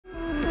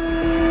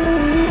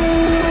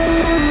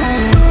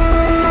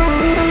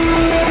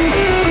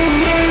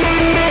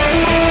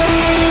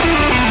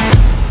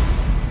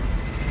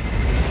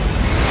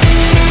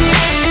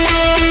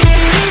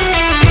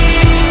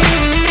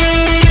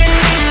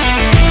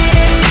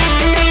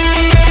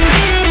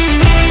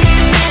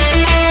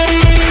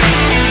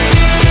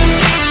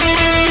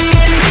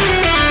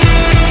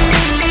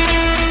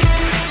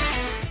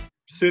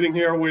sitting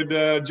here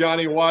with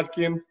Jonny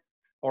Watkin,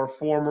 our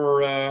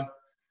former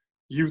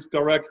youth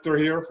director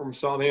here from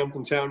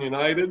Southampton Town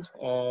United.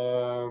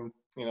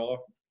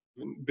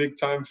 Big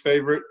time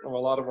favorite of a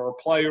lot of our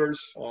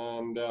players,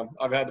 and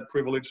I've had the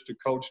privilege to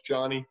coach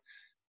Jonny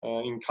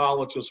in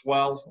college as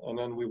well, and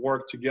then we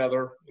worked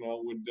together,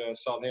 with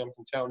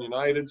Southampton Town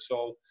United.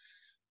 So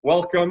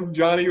welcome,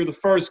 Jonny. You're the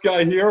first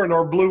guy here in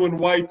our blue and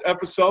white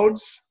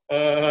episodes.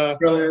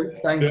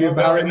 Brilliant. Thank you.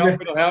 Very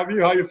happy to have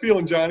you. How you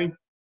feeling, Jonny?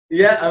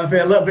 Yeah, I'm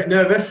feeling a little bit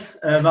nervous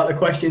about the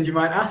questions you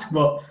might ask,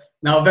 but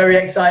now very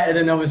excited,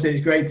 and obviously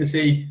it's great to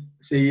see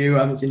you.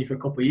 I haven't seen you for a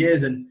couple of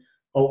years, and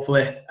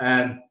hopefully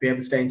be able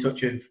to stay in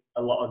touch with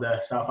a lot of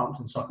the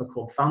Southampton Soccer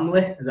Club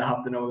family, as I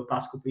have done over the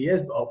past couple of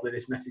years, but hopefully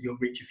this message will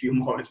reach a few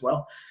more as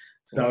well.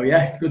 So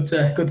yeah, it's good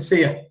to see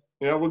you.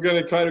 Yeah, we're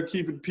going to kind of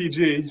keep it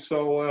PG.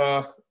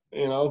 So,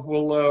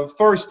 we'll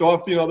first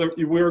off,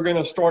 we're going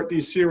to start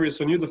these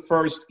series, and you're the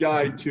first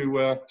guy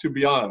to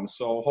be on.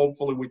 So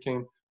hopefully we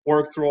can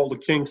work through all the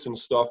kinks and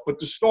stuff. But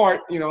to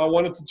start, I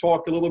wanted to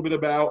talk a little bit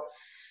about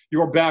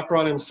your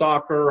background in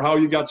soccer, how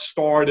you got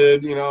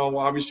started.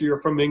 Obviously you're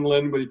from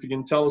England, but if you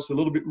can tell us a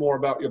little bit more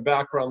about your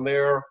background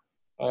there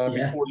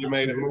before you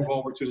made a move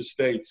over to the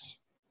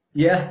States.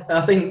 Yeah,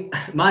 I think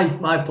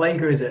my playing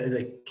career as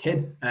a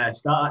kid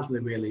started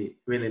actually really,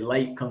 really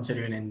late,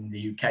 considering in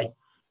the UK.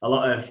 A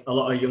lot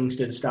of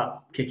youngsters start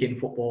kicking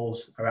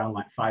footballs around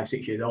like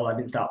 5-6 years old. I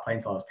didn't start playing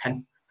until I was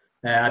 10.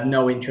 I had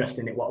no interest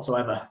in it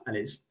whatsoever, and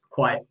it's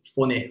quite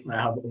funny when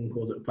I have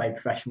uncles that play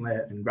professionally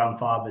and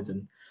grandfathers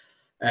and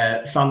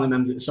family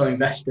members that are so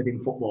invested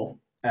in football.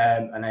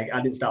 And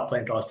I didn't start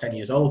playing until I was 10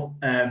 years old.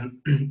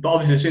 But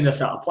obviously, as soon as I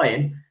started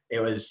playing, it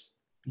was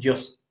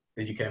just,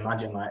 as you can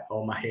imagine, like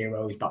all my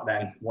heroes back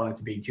then wanted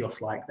to be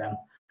just like them.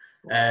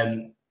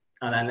 And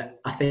then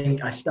I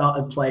think I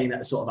started playing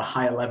at sort of a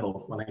higher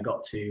level when I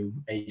got to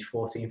age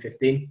 14,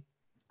 15,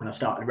 and I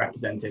started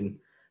representing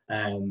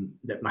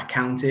my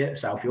county at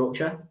South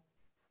Yorkshire,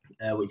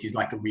 which is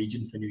like a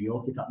region for New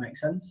York, if that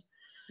makes sense.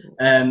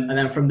 And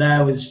then from there,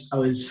 I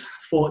was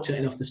fortunate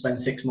enough to spend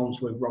 6 months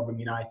with Rotherham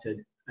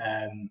United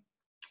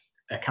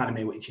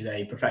Academy, which is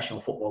a professional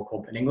football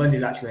club in England.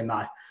 It's actually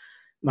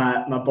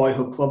my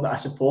boyhood club that I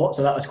support.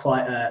 So that was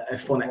quite a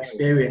fun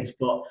experience.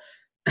 But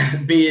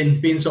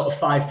being sort of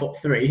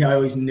 5'3", I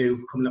always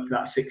knew coming up to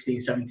that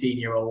 16,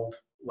 17-year-old,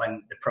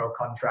 when the pro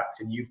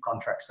contracts and youth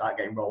contracts start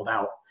getting rolled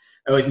out,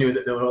 I always knew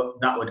that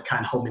that would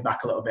kind of hold me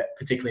back a little bit,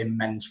 particularly in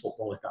men's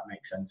football, if that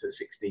makes sense, at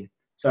 16.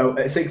 So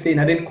at 16,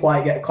 I didn't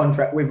quite get a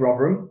contract with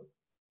Rotherham,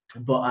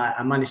 but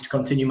I managed to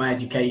continue my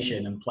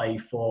education and play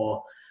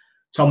for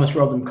Thomas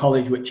Rotherham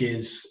College, which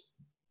is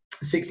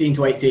 16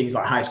 to 18 is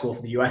like high school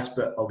for the US,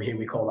 but over here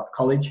we call that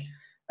college.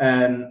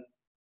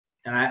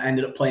 And I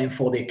ended up playing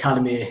for the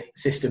academy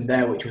system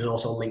there, which was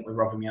also linked with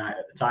Rotherham United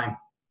at the time.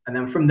 And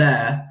then from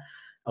there,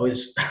 I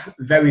was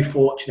very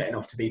fortunate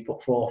enough to be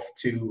put forth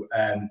to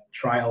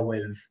trial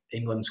with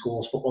England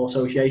Schools Football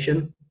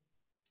Association.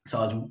 So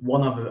I was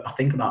one of, I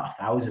think, about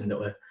 1,000 that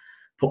were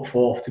put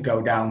forth to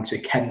go down to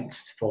Kent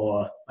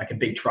for like a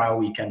big trial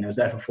weekend. I was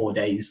there for 4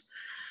 days.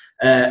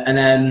 And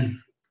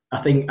then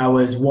I think I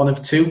was one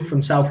of 2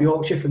 from South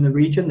Yorkshire, from the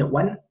region, that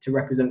went to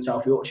represent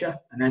South Yorkshire,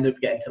 and ended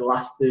up getting to the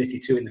last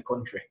 32 in the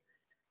country.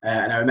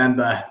 And I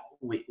remember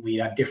we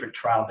had different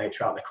trial dates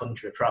throughout the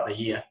country, throughout the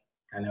year.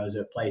 And there was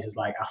at places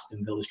like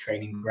Aston Villa's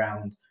training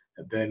ground,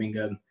 at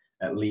Birmingham,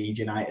 at Leeds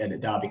United,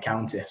 at Derby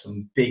County,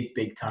 some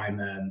big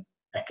time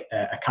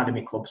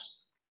academy clubs.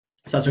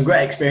 So I had some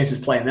great experiences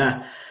playing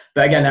there.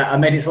 But again, I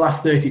made it to the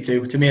last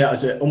 32. To me, that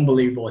was an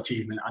unbelievable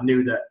achievement. I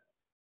knew that,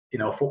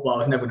 football, I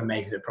was never going to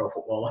make it as a pro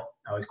footballer.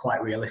 I was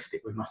quite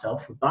realistic with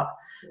myself with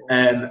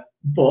that.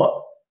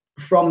 But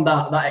from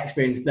that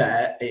experience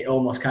there, it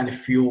almost kind of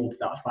fueled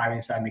that fire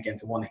inside me again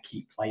to want to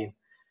keep playing.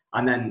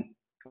 And then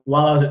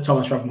while I was at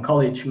Thomas Rotherham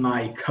College,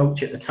 my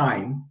coach at the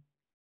time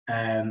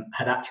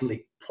had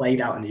actually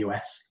played out in the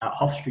US at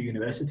Hofstra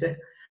University,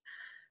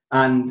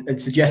 and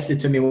had suggested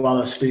to me while I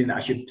was studying that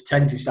I should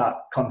potentially start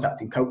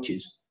contacting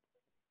coaches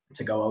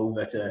to go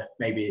over to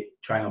maybe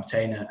try and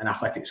obtain an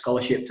athletic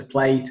scholarship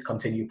to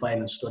continue playing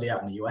and study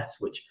out in the US,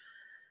 which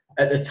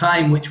at the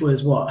time, which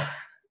was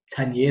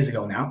 10 years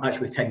ago now,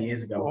 actually 10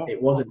 years ago, it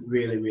wasn't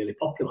really, really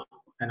popular.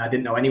 And I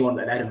didn't know anyone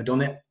that had ever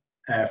done it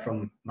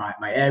from my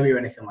area or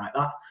anything like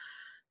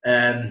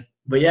that.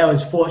 But yeah, I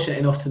was fortunate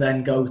enough to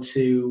then go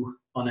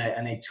on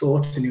a tour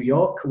to New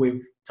York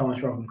with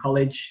Thomas Rotherham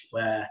College,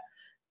 where I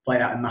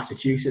played out in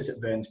Massachusetts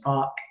at Burns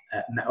Park,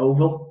 at Met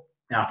Oval.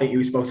 Now, I think you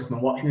were supposed to come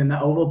and watch me in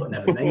Met Oval, but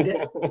never made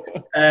it.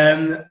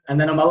 And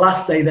then on my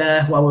last day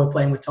there, while we were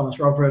playing with Thomas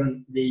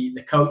Rotherham, the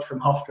coach from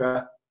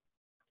Hofstra,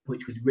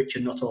 which was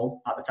Richard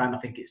Nuttall at the time, I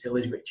think it still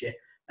is Richie,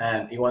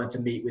 he wanted to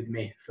meet with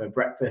me for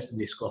breakfast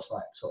and discuss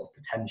like sort of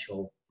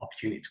potential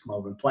opportunity to come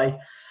over and play.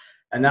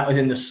 And that was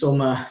in the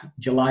summer,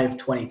 July of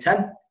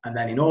 2010. And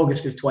then in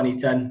August of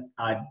 2010,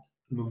 I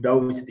moved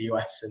over to the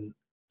US and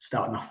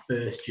started my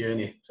first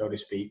journey, so to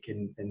speak,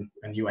 in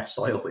US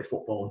soil with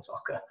football and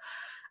soccer.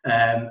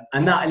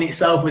 And that in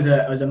itself was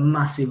a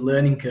massive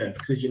learning curve,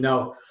 because,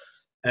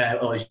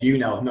 well, as you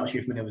know, I'm not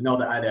sure if many of us know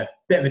that I had a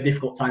bit of a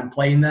difficult time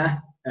playing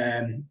there.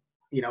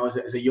 You know,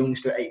 as a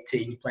youngster at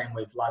 18, playing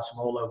with lads from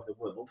all over the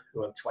world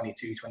who are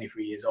 22,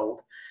 23 years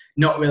old,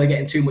 not really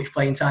getting too much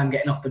playing time,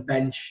 getting off the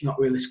bench, not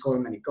really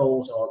scoring many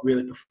goals or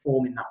really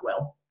performing that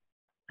well.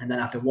 And then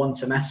after one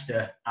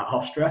semester at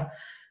Hofstra,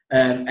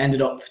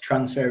 ended up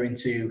transferring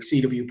to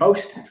CW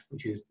Post,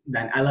 which was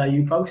then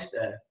LRU Post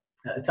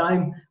at the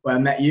time, where I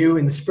met you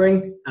in the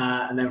spring.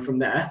 And then from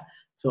there,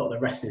 sort of the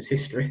rest is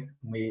history.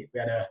 We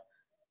had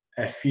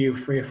a few,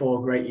 3 or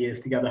 4 great years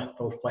together,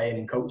 both playing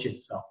and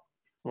coaching. So,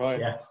 right.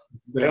 Yeah,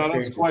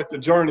 that's quite the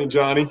journey,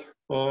 Johnny.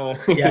 Yeah.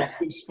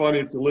 It's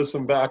funny to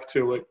listen back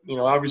to it. You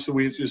know, obviously,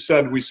 we just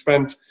said we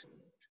spent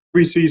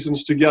 3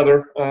 seasons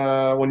together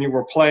when you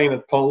were playing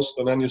at Post,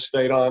 and then you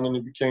stayed on and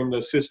you became the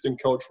assistant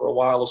coach for a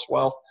while as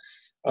well.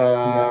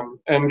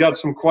 And got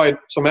some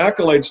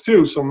accolades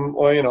too, some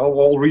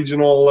all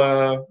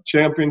regional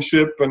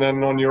championship, and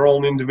then on your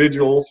own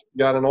individual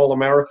got an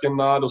All-American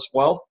nod as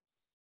well.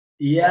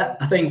 Yeah,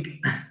 I think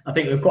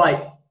we're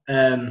quite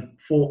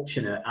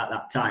fortunate at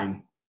that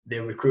time. The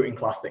recruiting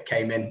class that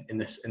came in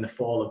the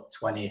fall of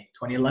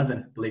 2011,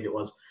 I believe it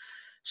was,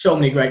 so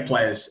many great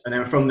players, and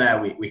then from there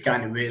we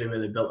kind of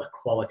really built a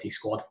quality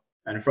squad,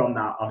 and from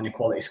that, having a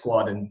quality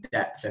squad and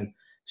depth and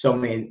so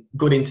many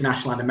good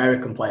international and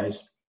American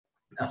players,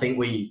 I think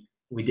we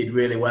did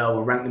really well.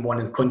 We ranked #1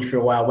 in the country for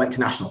a while, went to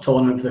national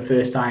tournament for the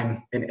first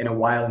time in a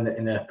while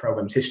in the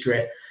programme's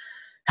history,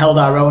 held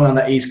our own on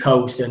the East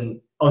Coast, and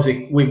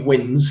obviously with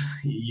wins,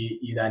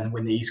 you then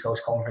win the East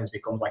Coast Conference,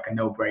 becomes like a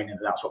no-brainer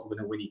that that's what we're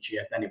going to win each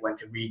year. Then it went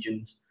to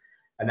regions,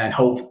 and then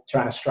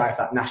trying to strive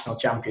that national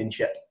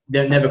championship.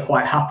 That never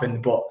quite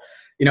happened, but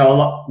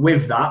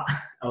with that,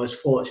 I was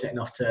fortunate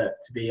enough to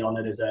be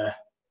honoured as a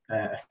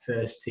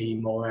first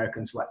team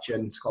All-American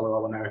selection, Scholar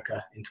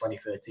All-America in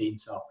 2013.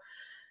 So,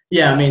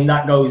 yeah, I mean,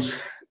 that goes,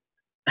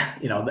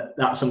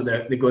 that's some of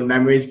the good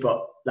memories,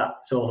 but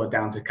that's also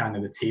down to kind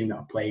of the team that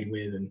I played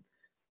with and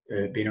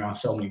being around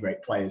so many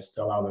great players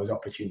to allow those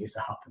opportunities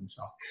to happen.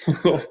 So,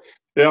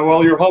 yeah,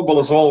 well, you're humble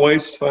as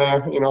always.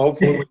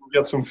 Hopefully we can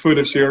get some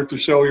footage here to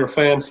show your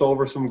fans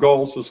over some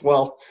goals as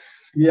well.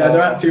 Yeah,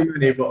 there aren't too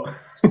many, but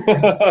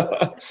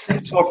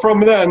so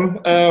from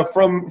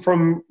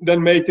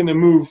then making a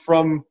move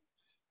from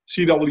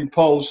CW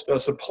Post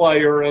as a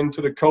player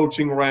into the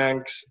coaching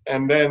ranks,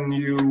 and then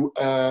you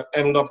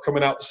ended up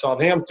coming out to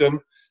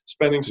Southampton,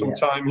 spending some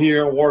time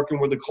here, working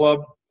with the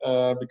club,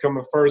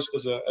 becoming first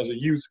as a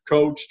youth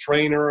coach,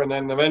 trainer, and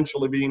then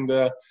eventually being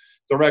the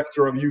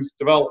director of youth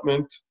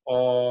development.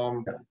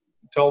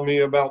 Tell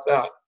me about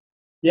that.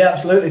 Yeah,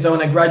 absolutely. So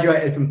when I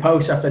graduated from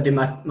Post, after I did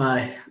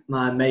my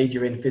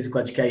major in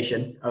physical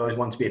education, I always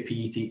wanted to be a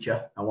PE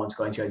teacher. I wanted to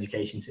go into the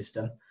education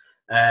system.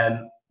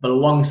 But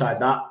alongside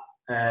that,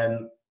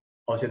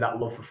 obviously that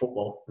love for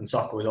football and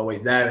soccer was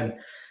always there. And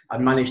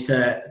I'd managed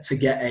to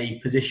get a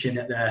position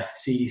at the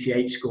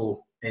CDCH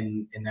school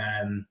in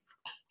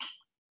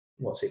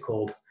what's it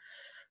called?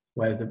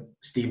 Where's the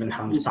Stephen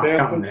Hans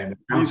Path?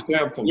 East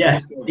Hampton. Yeah,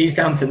 East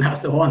Hampton, that's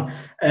the one.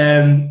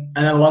 And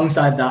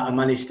alongside that, I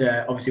managed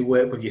to obviously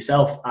work with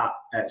yourself at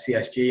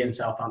CSG and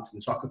Southampton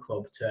Soccer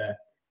Club to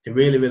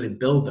really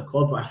build the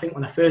club. I think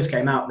when I first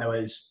came out,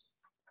 I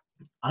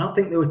don't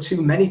think there were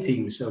too many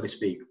teams, so to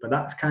speak, but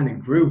that's kind of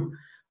grew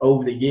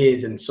over the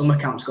years, and summer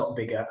camps got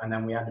bigger, and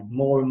then we had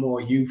more and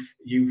more youth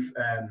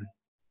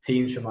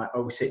teams from like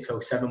 06,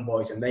 07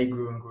 boys, and they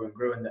grew and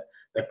grew, and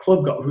the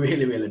club got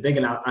really big,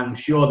 and I'm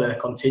sure they're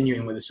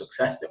continuing with the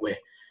success that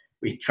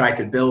we tried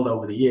to build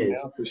over the years.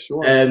 Yeah, for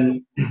sure.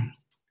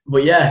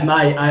 But yeah,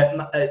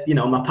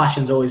 my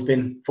passion's always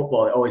been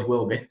football. It always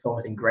will be. It's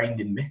always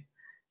ingrained in me,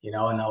 and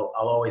I'll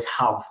always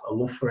have a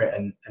love for it.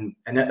 And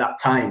at that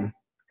time,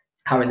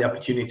 having the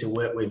opportunity to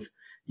work with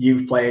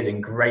youth players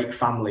and great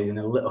families in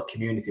a little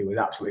community was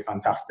absolutely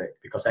fantastic,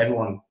 because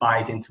everyone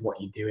buys into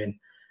what you're doing,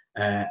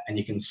 and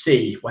you can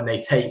see when the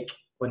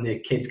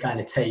kids kind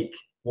of take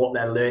what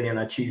they're learning on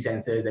a Tuesday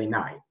and Thursday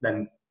night,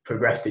 then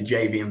progress to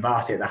JV and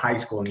varsity at the high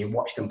school, and you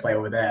watch them play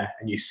over there,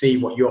 and you see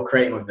what you're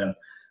creating with them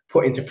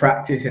put into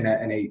practice in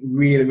a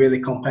really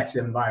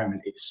competitive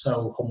environment. It's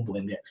so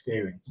humbling, the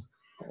experience.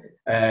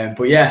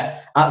 But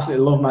yeah,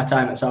 absolutely love my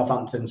time at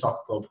Southampton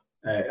Soccer Club.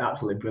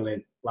 Absolutely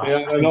brilliant.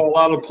 I know a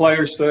lot of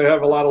players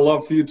have a lot of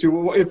love for you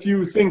too. If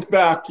you think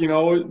back,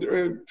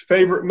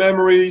 favorite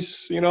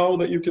memories,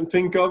 that you can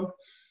think of.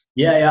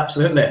 Yeah,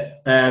 absolutely.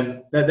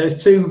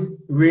 There's 2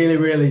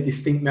 really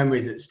distinct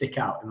memories that stick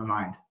out in my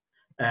mind.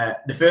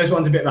 The first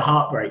one's a bit of a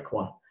heartbreak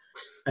one.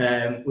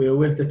 We were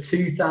with the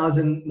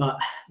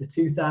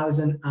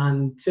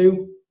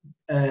 2002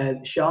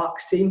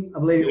 Sharks team, I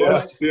believe it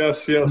was.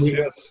 Yes.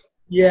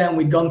 Yeah, and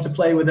we'd gone to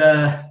play in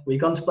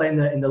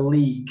the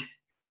league,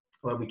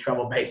 where we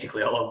travelled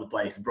basically all over the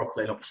place,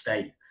 Brooklyn,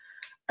 upstate.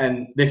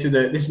 And this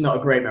is not a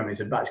great memory;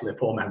 it's actually a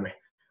poor memory.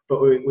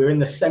 But we were in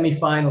the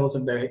semi-finals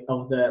of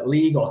the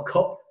league or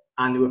cup,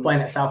 and we were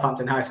playing at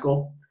Southampton High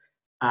School,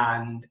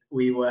 and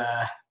we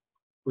were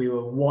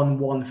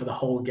 1-1 for the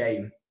whole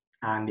game,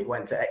 and it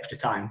went to extra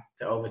time,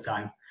 to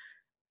overtime,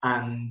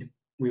 and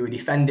we were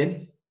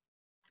defending,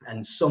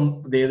 and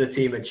the other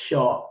team had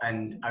shot,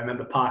 and I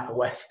remember Parker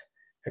West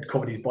had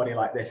covered his body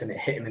like this, and it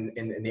hit him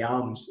in the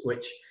arms,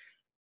 which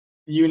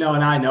you know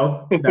and I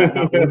know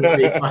that wouldn't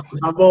be classed as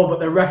handball, but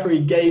the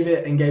referee gave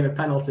a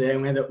penalty,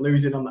 and we ended up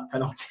losing on that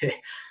penalty.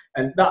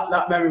 And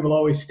that memory will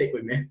always stick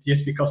with me,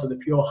 just because of the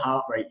pure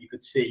heart rate you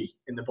could see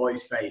in the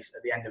boy's face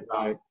at the end of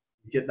that.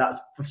 That's,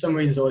 for some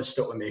reason, has always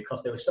stuck with me,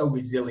 because they were so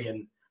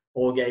resilient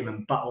all game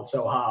and battled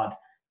so hard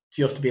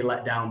just to be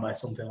let down by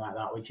something like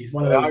that, which is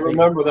one of those things. I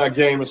remember that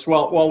game as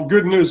well. Well,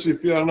 good news,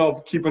 if you don't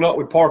know, keeping up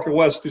with Parker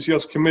West, is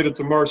just committed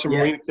to Mercer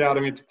Marine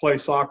Academy to play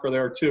soccer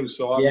there too.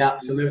 So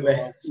absolutely.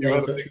 You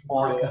had a big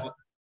part of that.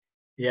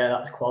 Yeah,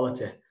 that's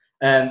quality.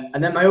 And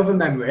then my other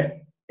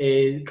memory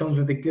comes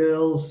with the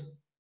girls.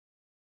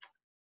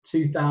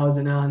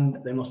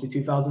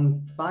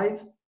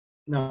 2005?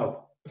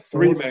 No.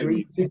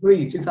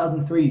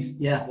 2003.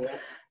 Yeah.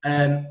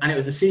 And it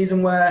was a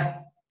season where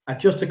I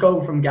just took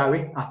over from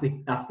Gary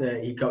after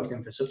he coached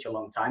him for such a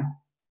long time.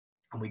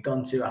 And we'd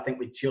gone to, I think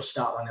we'd just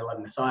started on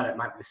 11-a-side. It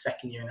might be the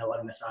second year in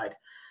 11-a-side.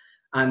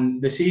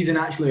 And the season,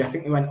 actually, I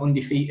think we went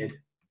undefeated.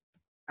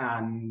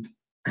 And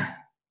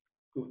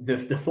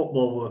the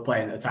football we were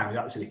playing at the time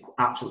was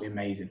absolutely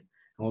amazing.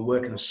 And we're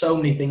working on so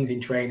many things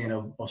in training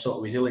of sort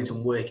of resilience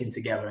and working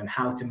together and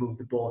how to move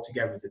the ball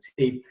together as a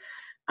team.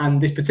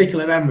 And this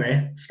particular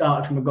memory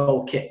started from a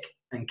goal kick.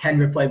 And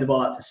Kenra played the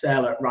ball out to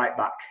Sarah at right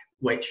back,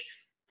 which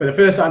for the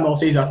first time all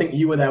season, I think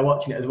you were there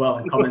watching it as well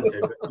and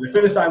commented, but for the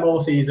first time all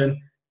season,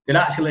 they'd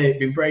actually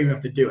been brave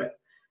enough to do it.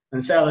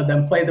 And Sarah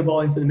then played the ball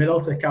into the middle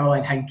to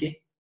Caroline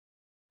Henke.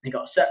 He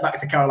got set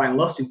back to Caroline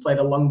Lust, who played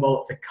a long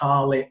ball up to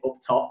Carly up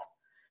top,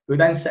 who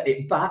then set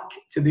it back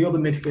to the other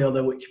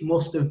midfielder, which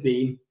must have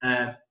been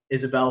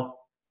Isabel,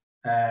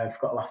 I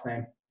forgot the last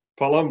name.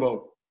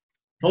 Palumbo,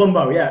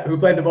 yeah, who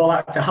played the ball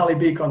out to Hallie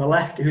Beaker on the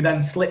left, who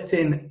then slipped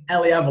in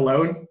Ellie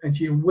Avalone, and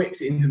she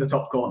whipped it into the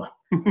top corner.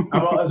 I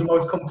thought that was the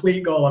most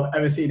complete goal I've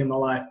ever seen in my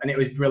life, and it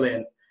was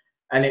brilliant.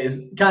 And it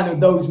is kind of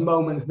those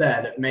moments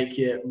there that make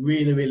you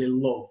really, really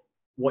love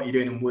what you're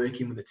doing and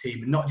working with the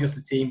team, and not just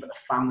the team, but the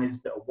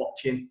families that are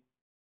watching.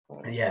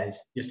 And yeah, it's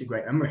just a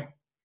great memory.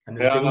 And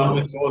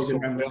it's awesome.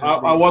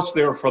 I was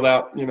there for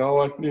that.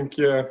 I think,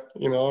 I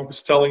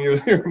was telling you,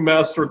 you're a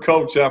master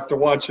coach after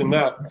watching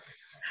that.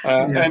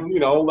 And,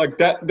 like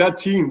that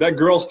team, that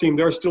girls team,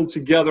 they're still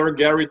together.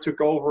 Gary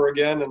took over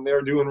again, and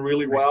they're doing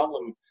really well.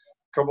 And a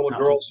couple of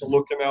girls are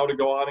looking now to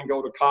go on and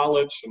go to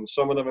college, and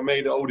some of them have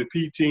made the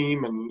ODP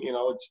team. And,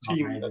 it's a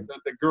team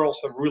that the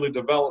girls have really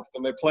developed,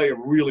 and they play a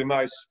really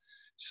nice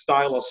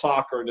style of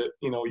soccer that,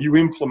 you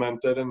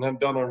implemented and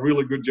have done a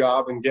really good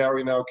job. And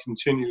Gary now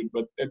continued.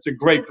 But it's a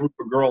great group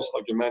of girls,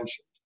 like you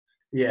mentioned.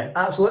 Yeah,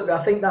 absolutely.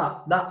 I think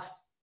that's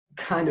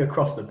kind of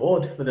across the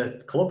board for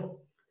the club.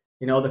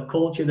 The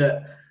culture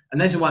that,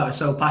 and this is why we're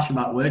so passionate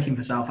about working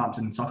for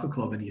Southampton Soccer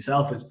Club and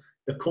yourself, is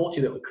the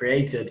culture that we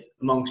created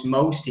amongst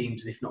most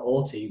teams, if not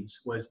all teams,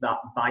 was that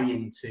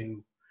buy-in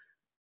to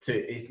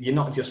you're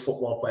not just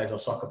football players or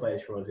soccer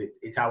players for us.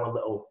 It's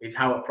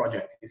our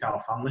project, it's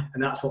our family,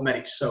 and that's what made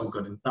it so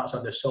good. And that's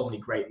why there's so many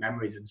great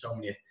memories, and so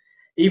many.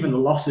 Even the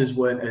losses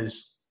weren't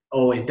as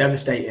always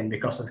devastating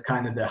because of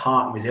kind of the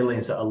heart and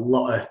resilience that a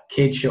lot of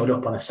kids showed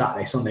up on a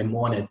Saturday, Sunday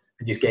morning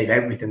and just gave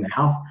everything they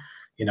have.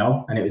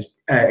 And it was,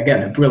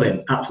 again,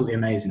 brilliant, absolutely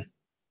amazing.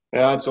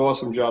 Yeah, that's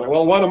awesome, Jonny.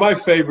 Well, one of my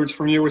favorites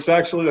from you was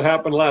actually that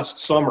happened last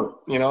summer,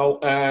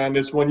 and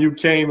it's when you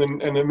came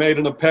and it made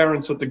an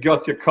appearance at the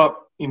Gothia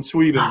Cup in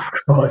Sweden. Of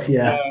course,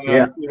 yeah.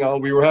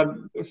 We were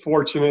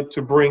fortunate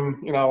to bring,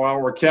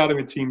 our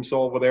academy teams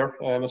over there,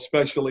 and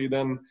especially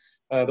then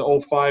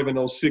the 05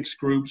 and 06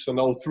 groups and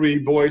 03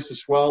 boys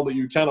as well, that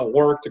you kind of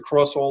worked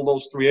across all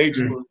those three age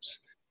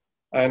groups.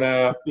 And,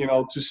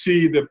 to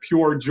see the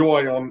pure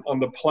joy on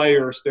the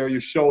players there.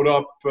 You showed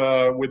up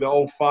with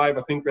the 05.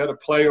 I think we had a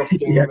playoff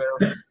game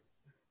there.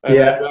 And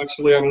I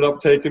actually ended up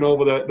taking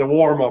over the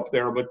warm-up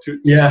there. But to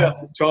set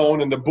the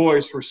tone, and the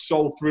boys were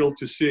so thrilled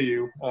to see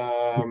you.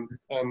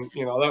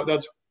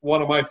 That's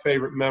one of my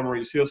favorite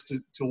memories, just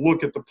to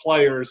look at the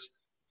players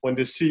when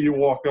they see you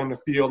walk on the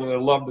field and the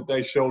love that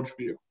they showed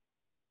for you.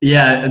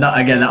 Yeah, and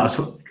that was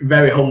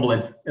very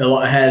humbling. A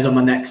lot of hairs on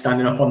my neck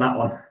standing up on that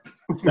one.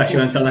 Especially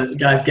when telling the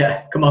guys,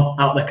 come on,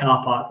 out of the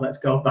car park, let's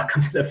go back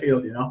onto the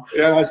field,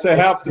 Yeah, I say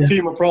half the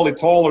team are probably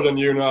taller than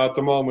you now at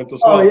the moment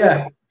as well. Oh,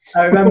 yeah.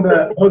 I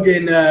remember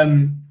hugging,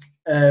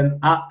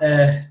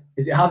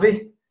 is it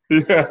Javi?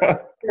 Yeah.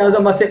 I was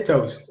on my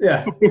tiptoes,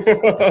 yeah.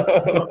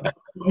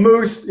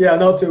 Moose,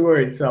 not too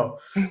worried, so.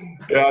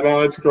 Yeah,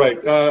 no, it's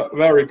great.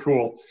 Very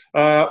cool.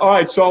 All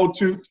right, so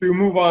to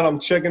move on, I'm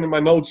checking in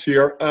my notes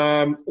here.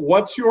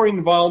 What's your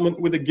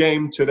involvement with the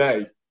game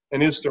today,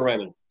 and is there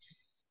any?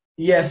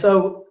 Yeah,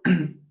 so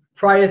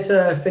prior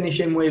to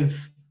finishing with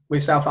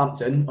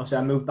Southampton, obviously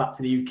I moved back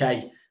to the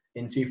UK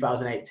in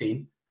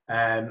 2018.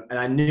 And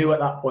I knew at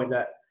that point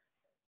that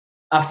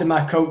after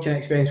my coaching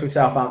experience with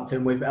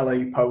Southampton, with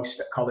LAU Post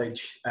at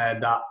college,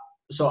 that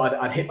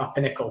I'd hit my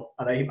pinnacle,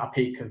 and I hit my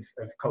peak of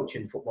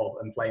coaching football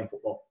and playing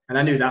football. And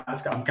I knew that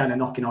I'm kind of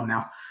knocking on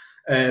now.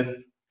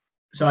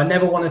 So I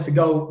never wanted to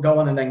go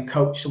on and then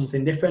coach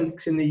something different,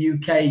 because in the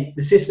UK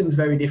the system's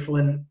very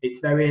different. It's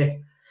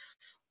very,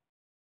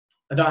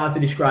 I don't know how to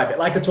describe it.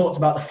 Like I talked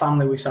about the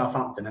family with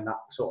Southampton and that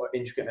sort of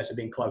intricateness of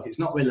being close. It's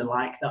not really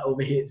like that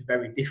over here. It's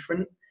very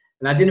different.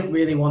 And I didn't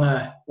really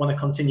want to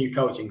continue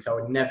coaching, so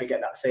I would never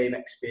get that same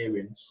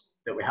experience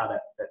that we had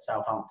at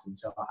Southampton.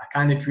 So I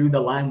kind of drew the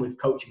line with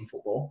coaching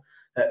football,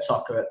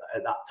 soccer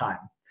at that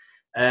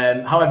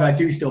time. However, I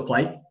do still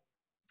play,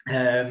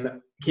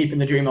 keeping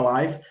the dream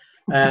alive.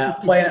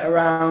 Playing it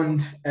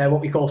around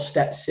what we call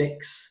step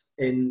 6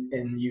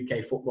 in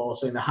UK football.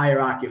 So in the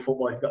hierarchy of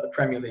football, you've got the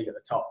Premier League at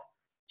the top,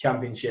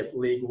 Championship,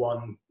 League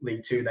 1,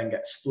 League 2 then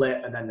get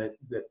split, and then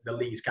the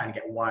leagues kind of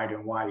get wider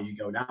and wider as you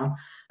go down.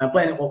 I'm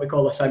playing at what we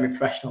call a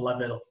semi-professional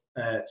level,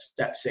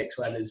 step 6,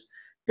 where there's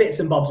bits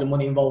and bobs of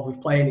money involved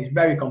with playing. It's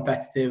very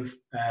competitive.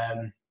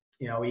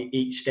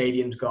 Each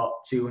stadium's got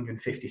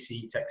 250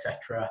 seats,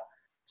 etc.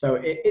 So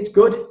it's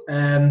good.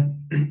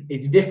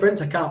 It's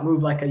different. I can't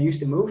move like I used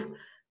to move,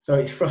 so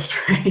it's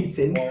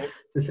frustrating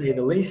to say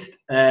the least.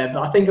 But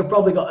I think I've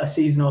probably got a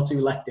season or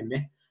 2 left in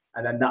me,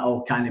 and then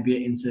that'll kind of be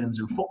it in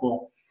terms of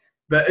football.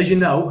 But as you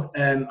know,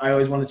 I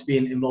always wanted to be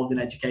involved in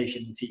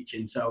education and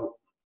teaching. So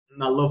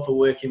my love for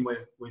working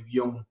with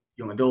young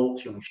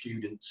adults, young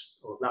students,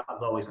 that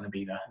was always going to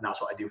be there, and that's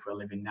what I do for a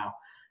living now.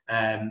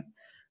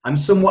 I'm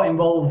somewhat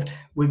involved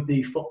with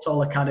the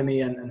futsal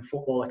academy and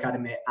football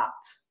academy at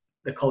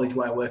the college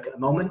where I work at the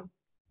moment.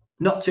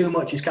 Not too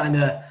much. It's kind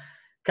of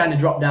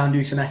drop down,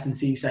 do some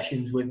S&C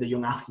sessions with the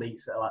young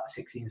athletes that are like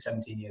 16,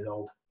 17 years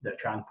old, that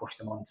try and push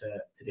them on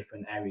to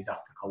different areas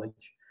after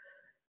college.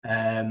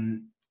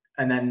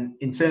 And then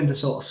in terms of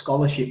sort of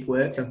scholarship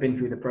works, I've been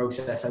through the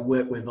process. I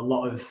work with a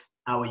lot of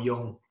our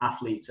young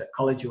athletes at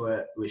college who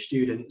are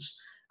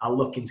students are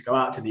looking to go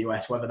out to the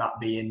US, whether that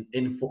be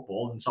in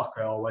football and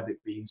soccer, or whether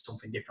it be in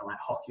something different like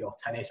hockey or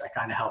tennis. I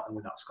kind of help them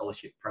with that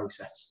scholarship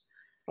process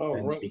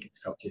speaking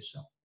to coaches. So,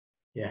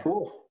 yeah.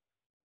 Cool.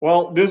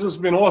 Well, this has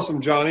been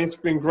awesome, Jonny. It's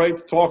been great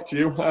to talk to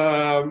you.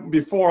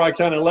 Before I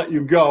kind of let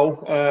you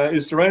go,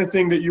 is there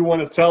anything that you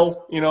want to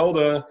tell,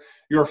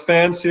 your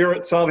fans here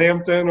at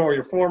Southampton, or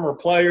your former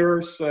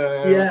players,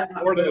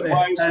 word of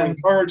advice or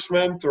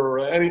encouragement, or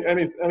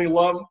any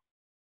love?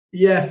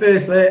 Yeah,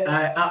 firstly,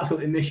 I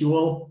absolutely miss you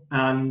all,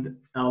 and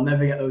I'll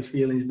never get those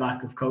feelings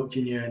back of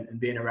coaching you and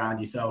being around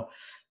you. So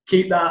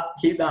keep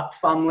that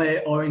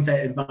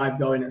family-orientated vibe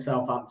going at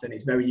Southampton.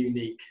 It's very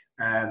unique.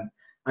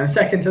 And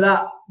second to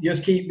that,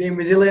 just keep being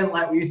resilient,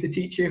 like we used to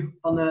teach you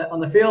on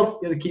the field.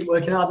 You have to keep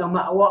working hard no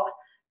matter what,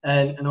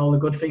 and all the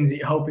good things that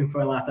you're hoping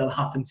for in life, they'll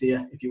happen to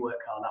you if you work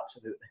hard.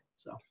 Absolutely.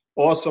 So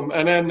awesome.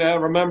 And then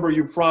remember,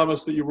 you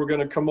promised that you were going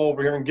to come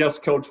over here and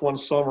guest coach one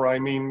summer. I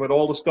mean, with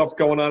all the stuff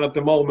going on at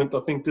the moment, I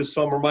think this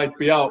summer might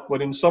be out.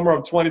 But in summer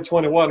of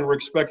 2021, we're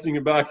expecting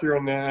you back here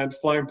at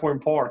Flying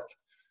Point Park.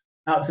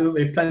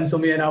 Absolutely. Pencil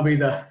me in. I'll be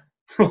there.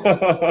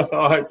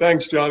 All right.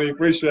 Thanks, Jonny.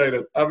 Appreciate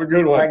it. Have a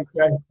good one. Thanks,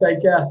 Greg.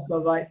 Take care.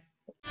 Bye-bye.